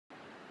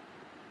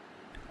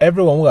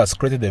Everyone who has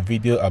created a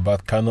video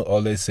about Kano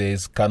always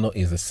says Kano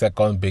is the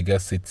second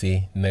biggest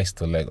city next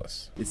to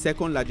Lagos. The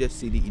second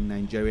largest city in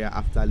Nigeria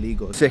after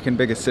Lagos. Second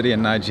biggest city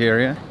in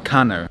Nigeria,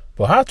 Kano.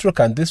 But how true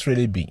can this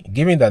really be,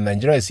 given that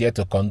Nigeria is yet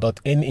to conduct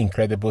any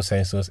incredible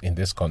census in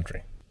this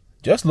country?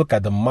 Just look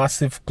at the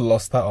massive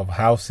cluster of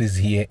houses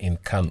here in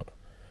Kano,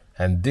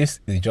 and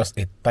this is just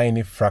a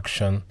tiny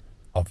fraction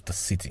of the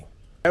city.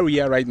 Where we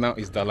are right now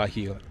is Dala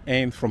Hill,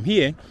 and from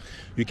here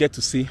you get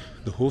to see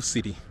the whole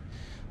city.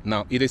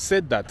 Now, it is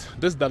said that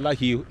this Dala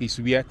Hill is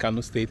where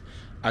Kano State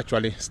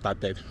actually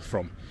started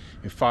from.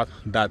 In fact,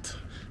 that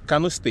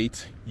Kano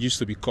State used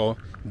to be called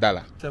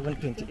Dala. 7,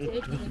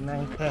 28,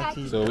 29,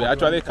 30. So we're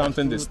actually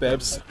counting the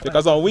steps,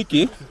 because on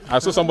Wiki, I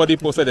saw somebody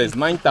posted there's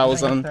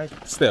 9,000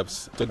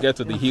 steps to get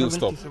to the hill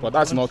top, but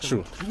that's not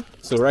true.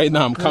 So right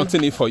now I'm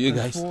counting it for you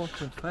guys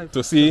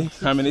to see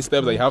how many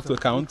steps that you have to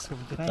count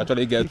to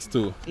actually get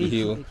to the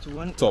hill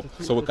top,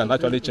 so we can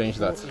actually change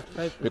that.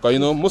 Because you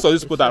know, most of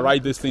these people that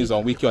write these things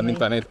on Wiki on the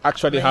internet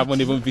actually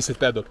haven't even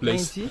visited the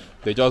place.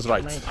 They just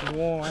write.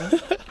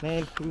 91,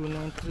 92,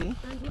 93,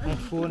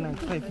 94,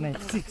 95,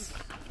 96,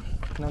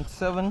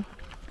 97,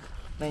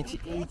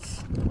 98,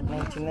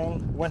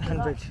 99,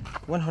 100,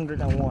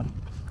 101.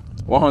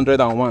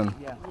 101?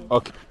 Yeah.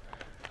 Okay.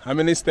 How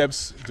many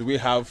steps do we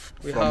have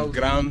from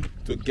ground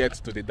to get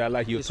to the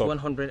Dala Hill top?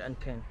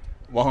 110.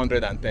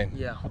 110?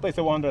 Yeah. I thought you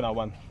said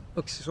 101.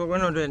 Okay, so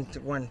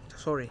 101,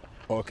 sorry.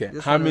 Okay.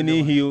 Just How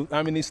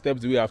many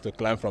steps do we have to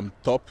climb from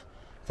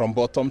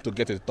bottom to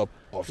get to the top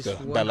of the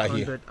Dala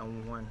Hill?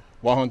 101.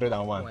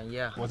 101?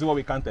 Yeah. Was it what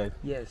we counted?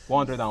 Yes.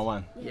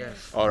 101?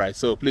 Yes. Alright,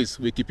 so please,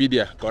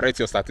 Wikipedia, correct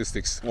your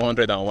statistics.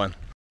 101.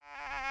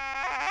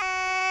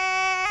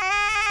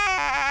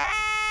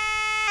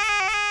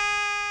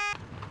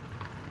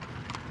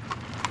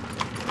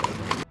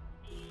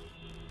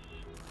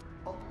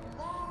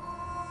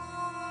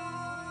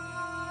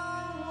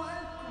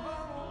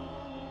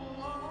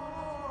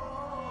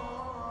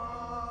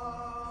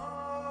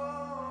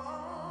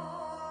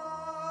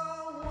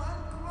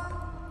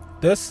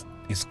 This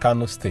is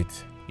Kano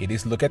State. It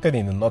is located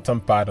in the northern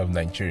part of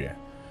Nigeria.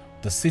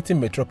 The city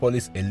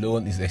metropolis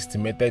alone is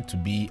estimated to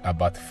be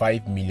about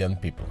 5 million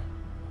people.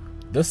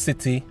 This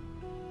city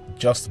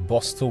just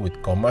bustles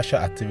with commercial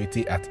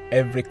activity at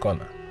every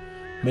corner,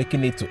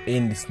 making it to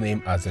earn its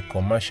name as a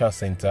commercial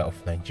center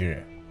of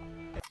Nigeria.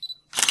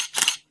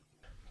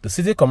 The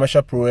city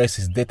commercial prowess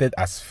is dated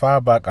as far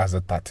back as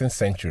the 13th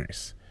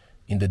centuries,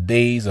 in the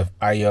days of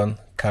iron,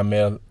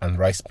 camel, and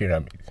rice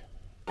pyramid.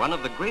 One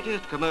of the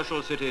greatest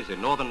commercial cities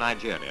in northern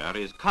Nigeria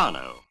is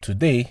Kano.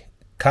 Today,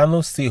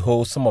 Kano still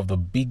holds some of the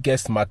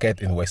biggest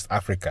markets in West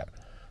Africa,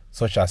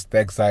 such as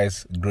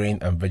textiles, grain,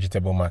 and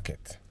vegetable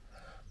market.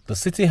 The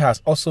city has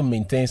also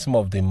maintained some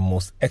of the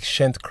most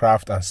ancient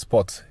craft and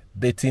sports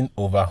dating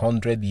over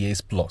 100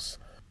 years plus,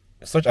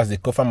 such as the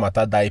Kofa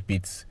Mata dye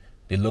pits,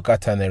 the local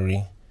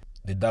tannery,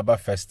 the Daba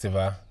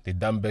festival, the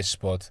Dambe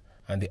sport,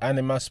 and the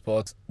animal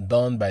sport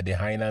done by the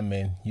hyena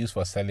men used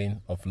for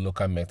selling of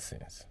local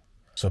medicines.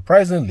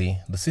 Surprisingly,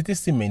 the city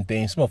still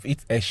maintains some of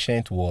its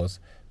ancient walls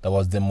that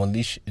was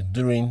demolished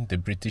during the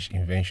British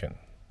invasion.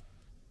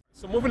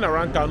 So moving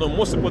around Kano,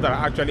 most people that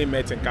I actually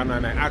met in Kano,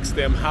 and I asked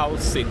them how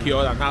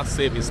secure and how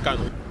safe is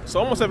Kano. So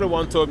almost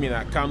everyone told me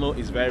that Kano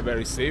is very,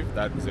 very safe,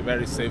 that it's a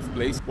very safe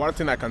place. One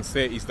thing I can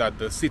say is that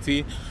the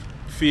city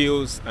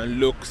feels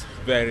and looks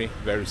very,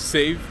 very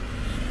safe.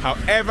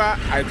 However,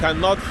 I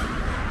cannot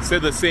say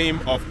the same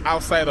of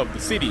outside of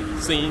the city,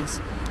 since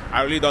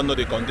I really don't know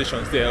the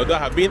conditions there. Although I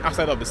have been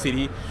outside of the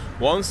city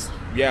once,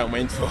 I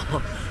went for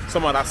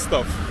some other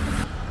stuff.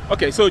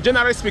 Okay, so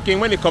generally speaking,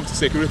 when it comes to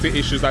security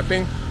issues, I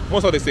think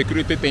most of the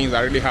security things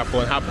that really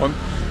happen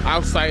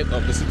outside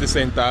of the city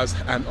centers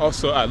and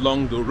also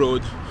along the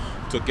road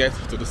to get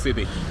to the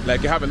city.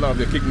 Like you have a lot of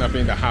the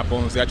kidnapping that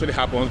happens. It actually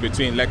happens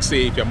between, let's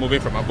say, if you're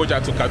moving from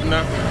Abuja to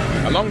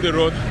Kaduna, along the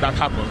road, that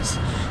happens.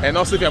 And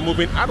also if you're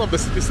moving out of the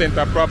city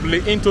center, probably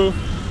into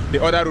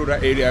the other rural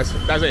areas,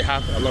 that's where you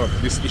have a lot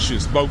of these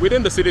issues. But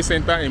within the city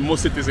center, in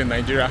most cities in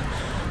Nigeria,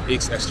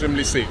 it's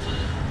extremely safe.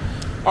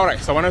 Alright,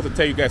 so I wanted to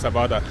tell you guys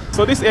about that.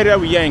 So this area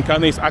we are in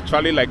Kano is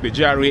actually like the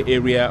GRA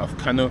area of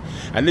Kano,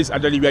 and this is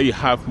actually where you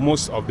have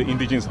most of the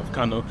indigenes of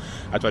Kano,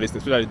 actually,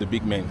 especially the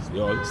big men,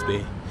 they all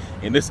stay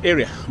in this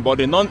area. But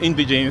the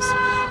non-indigenes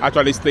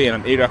actually stay in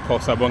an area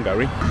called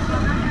Sabongari.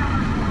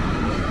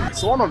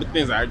 So one of the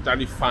things I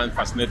actually found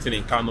fascinating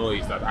in Kano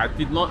is that I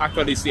did not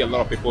actually see a lot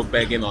of people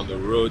begging on the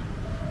road.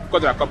 Of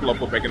course, there are a couple of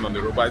people begging on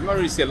the road, but I did not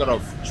really see a lot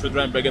of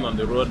children begging on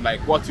the road like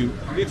what you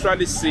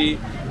literally see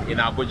in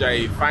Abuja.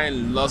 You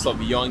find lots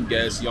of young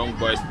girls, young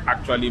boys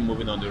actually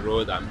moving on the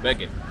road and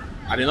begging.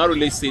 I did not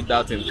really see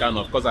that in Kano.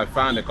 Of course, I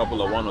found a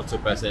couple of 1 or 2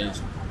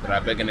 persons that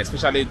are begging,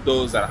 especially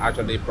those that are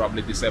actually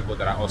probably disabled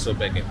that are also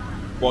begging.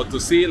 But to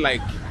see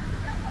like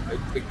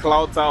a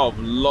cluster of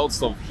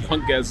lots of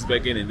young girls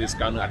begging in this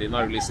Kano, I did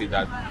not really see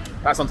that.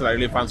 That's something I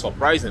really found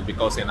surprising,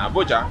 because in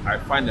Abuja, I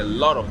find a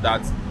lot of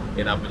that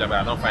in Abuja, but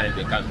I don't find it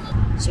in Kano.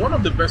 So one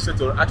of the best ways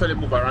to actually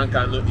move around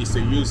Kano is to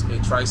use a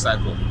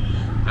tricycle.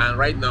 and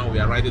right now we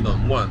are riding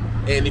on one.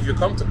 And if you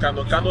come to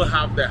Kano, Kano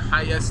have the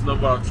highest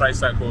number of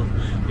tricycles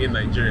in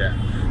Nigeria,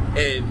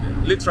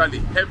 and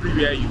literally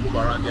everywhere you move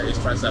around there is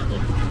tricycle.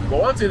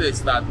 But one thing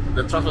is that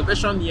the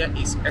transportation here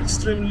is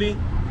extremely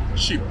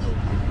cheap,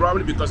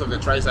 probably because of the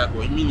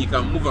tricycle. I mean, you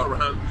can move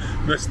around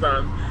the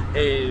stand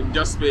and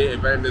just pay a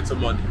very little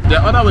money. There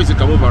are other ways you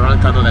can move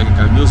around Kano, like you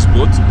can use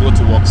boat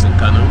works in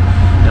Kano.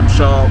 I'm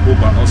sure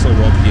Uber also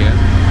work here.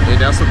 And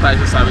there are also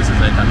taxi services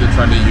that you can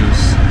literally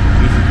use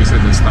if you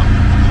visit this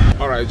town.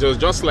 Alright,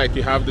 just like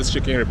you have this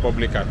Chicken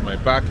Republic at my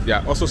back, there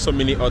are also so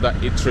many other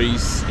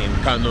eateries in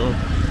Kano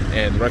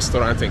and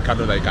restaurants in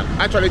Kano that you can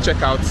actually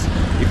check out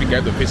if you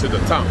get to visit the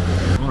town.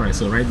 Alright,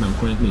 so right now I'm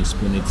currently in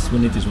Spoonit.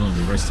 Spoonit is one of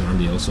the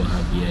restaurants they also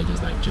have here,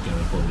 just like Chicken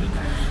Republic.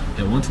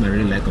 And one thing I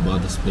really like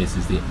about this place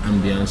is the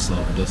ambience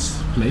of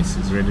this place.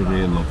 It's really,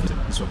 really lovely.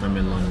 This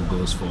watermelon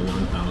goes for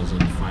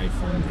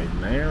 1,500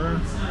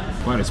 naira.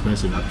 Quite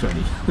expensive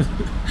actually.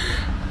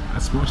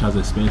 As much as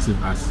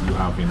expensive as you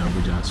have in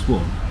Abuja as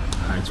well.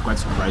 It's quite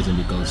surprising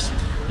because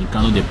in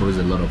Kano they produce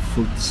a lot of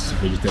fruits,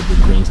 vegetable,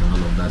 grains and all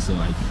of that, so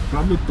I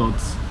probably thought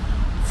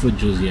fruit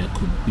juice here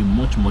could be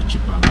much more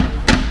cheaper, but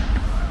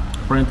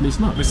apparently it's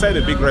not. Beside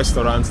the big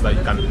restaurants that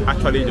you can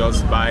actually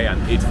just buy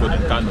and eat food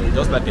in Kano,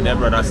 just like in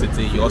every other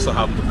city, you also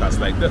have bukas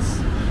like this,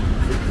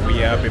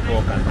 where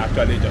people can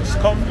actually just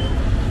come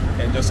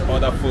and just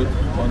order food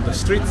on the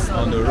streets,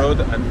 on the road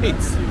and eat.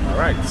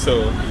 Alright,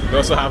 so we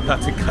also have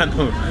that in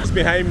Kano.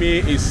 Behind me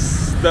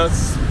is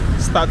this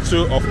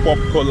statue of Pop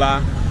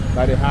Cola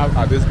that they have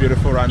at this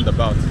beautiful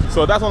roundabout.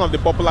 So that's one of the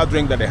popular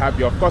drinks that they have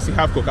here. Of course you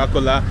have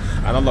Coca-Cola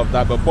and all of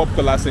that, but Pop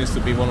Cola seems to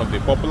be one of the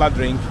popular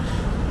drinks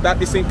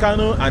that is in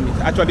Kano and it's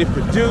actually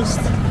produced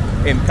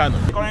in Kano.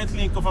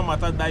 Currently in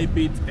Kofamata Dye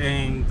Pit,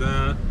 and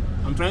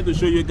I'm trying to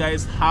show you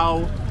guys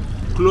how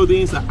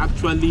clothing are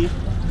actually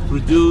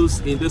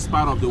produced in this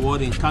part of the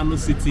world in Kano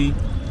City,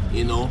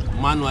 you know,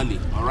 manually.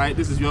 All right,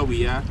 this is where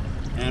we are,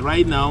 and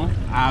right now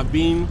I've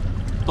been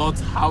taught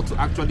how to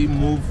actually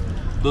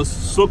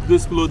soak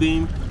this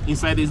clothing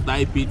inside this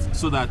dye pit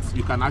so that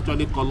you can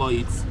actually color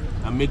it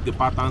and make the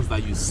patterns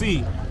that you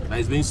see that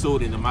is being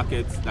sold in the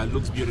market that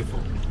looks beautiful.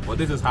 But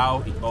this is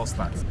how it all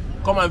starts.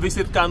 Come and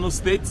visit Kano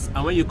State,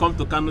 and when you come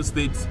to Kano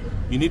State,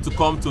 you need to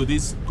come to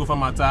this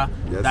Kofamata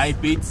dye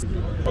pit.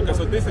 Okay,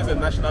 so this is the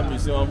National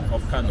Museum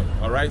of Kano.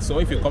 Alright, so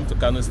if you come to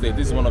Kano State,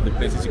 this is one of the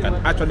places you can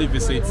actually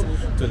visit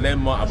to learn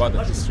more about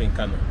the history in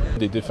Kano.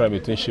 The difference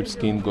between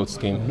sheepskin,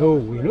 goatskin? No,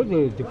 we know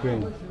the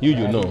difference.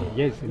 You know?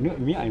 Yes,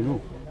 me I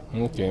know.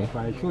 Okay.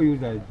 But I show you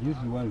that this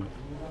one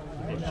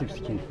is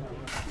sheepskin.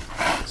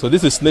 So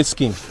this is snake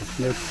skin?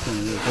 Snake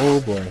skin, yes. Oh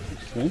boy.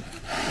 See?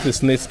 This is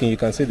snake skin. You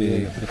can see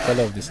the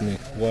color of the snake.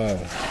 Wow.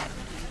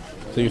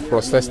 So you've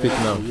processed it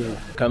now. Yeah.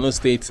 Kano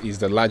State is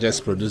the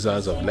largest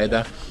producers of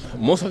leather.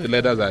 Most of the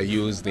leathers are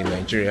used in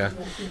Nigeria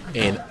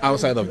and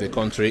outside of the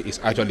country is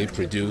actually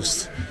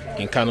produced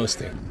in Kano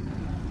State.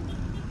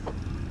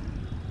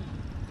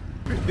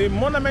 The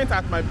monument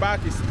at my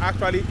back is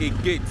actually a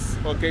gate.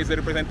 Okay, it's a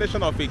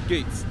representation of a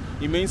gate.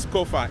 It means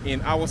kofa in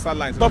Hausa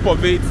lines. Top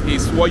of it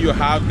is what you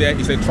have there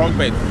is a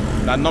trumpet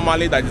that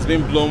normally that is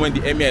being blown when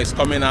the emir is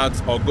coming out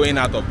or going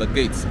out of the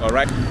gate. All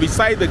right.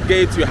 Beside the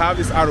gate, you have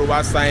this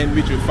Aruwa sign,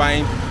 which you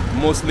find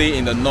mostly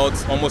in the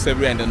north, almost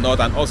everywhere in the north,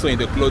 and also in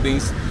the clothing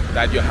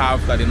that you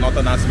have that the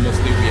northerners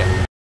mostly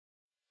wear.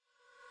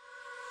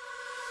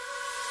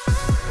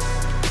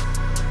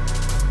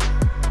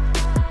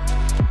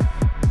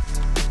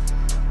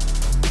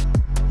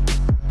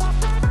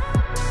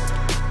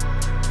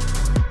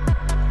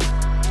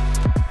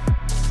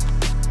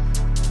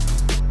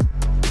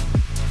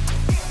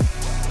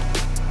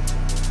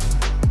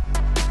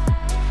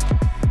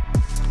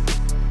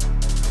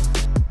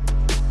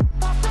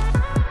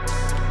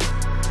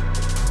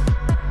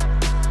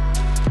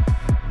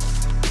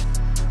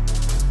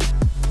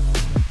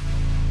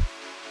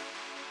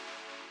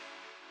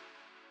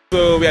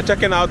 So we are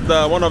checking out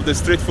one of the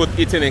street food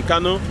eating in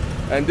Kano,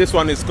 and this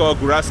one is called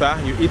gurasa.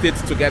 You eat it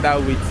together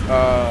with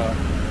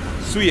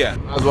suya.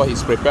 That's what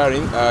he's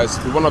preparing. It's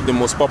one of the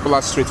most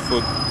popular street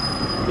food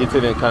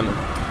eating in Kano.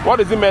 What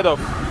is it made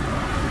of?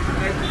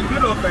 It's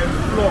made of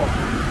flour.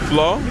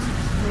 Flour? This is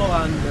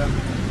flour and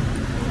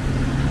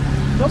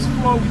just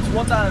flour with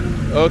water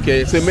and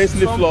okay, so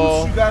mainly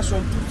flour. Some put sugar,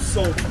 some put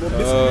salt. But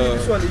basically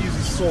this one they use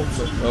is salt.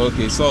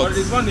 Okay, salt. But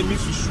there's one they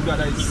mix with sugar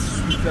that is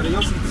sweet. That they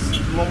just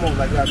eat normal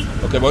like that.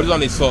 Okay, but this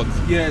one is salt.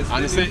 Yes.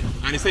 And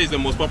he say it's the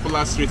most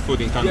popular street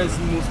food in Kano. Yes,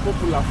 the most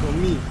popular for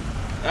me.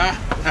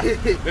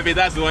 Maybe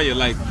that's the one you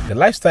like. The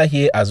lifestyle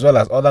here, as well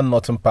as other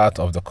northern part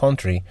of the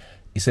country,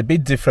 is a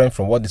bit different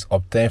from what is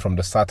obtained from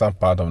the southern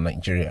part of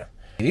Nigeria.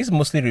 It is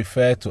mostly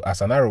referred to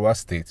as an Arewa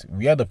state,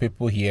 where the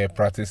people here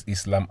practice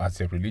Islam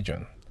as a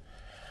religion.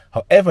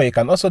 However, you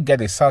can also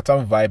get a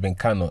southern vibe in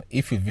Kano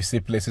if you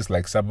visit places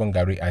like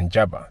Sabongari and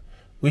Jaba,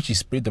 which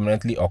is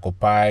predominantly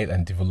occupied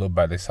and developed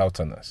by the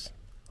southerners.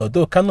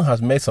 Although Kano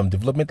has made some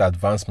development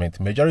advancement,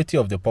 majority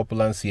of the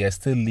populace here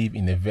still live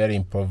in a very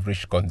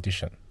impoverished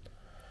condition.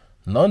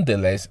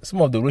 Nonetheless,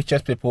 some of the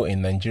richest people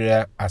in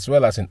Nigeria as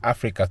well as in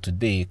Africa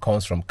today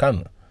comes from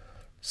Kano,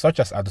 such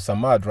as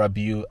Abdulsamad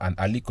Rabiu and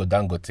Aliko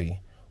Dangote,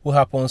 who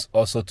happens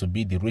also to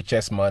be the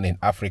richest man in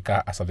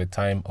Africa as of the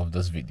time of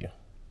this video.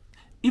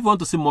 If you want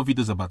to see more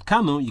videos about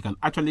Kano, you can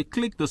actually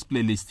click this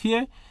playlist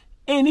here.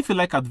 And if you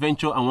like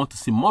adventure and want to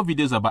see more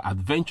videos about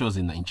adventures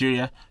in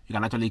Nigeria, you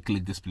can actually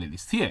click this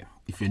playlist here.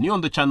 If you're new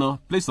on the channel,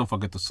 please don't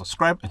forget to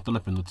subscribe and turn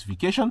up your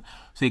notification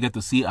so you get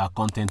to see our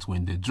content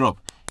when they drop.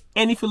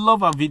 And if you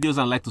love our videos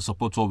and like to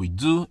support what we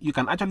do, you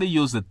can actually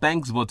use the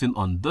thanks button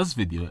on this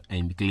video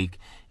and click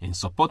and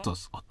support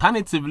us.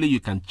 Alternatively, you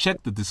can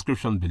check the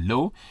description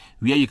below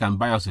where you can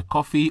buy us a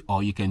coffee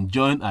or you can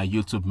join our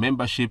YouTube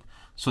membership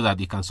so that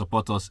you can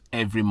support us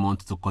every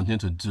month to continue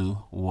to do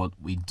what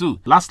we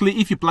do. Lastly,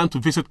 if you plan to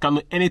visit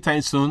Kano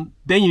anytime soon,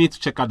 then you need to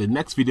check out the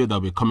next video that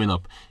will be coming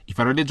up. If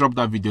I already dropped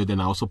that video,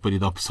 then I also put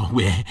it up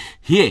somewhere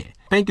here.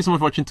 Thank you so much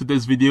for watching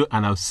today's video,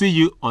 and I'll see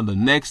you on the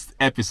next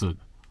episode.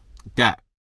 God.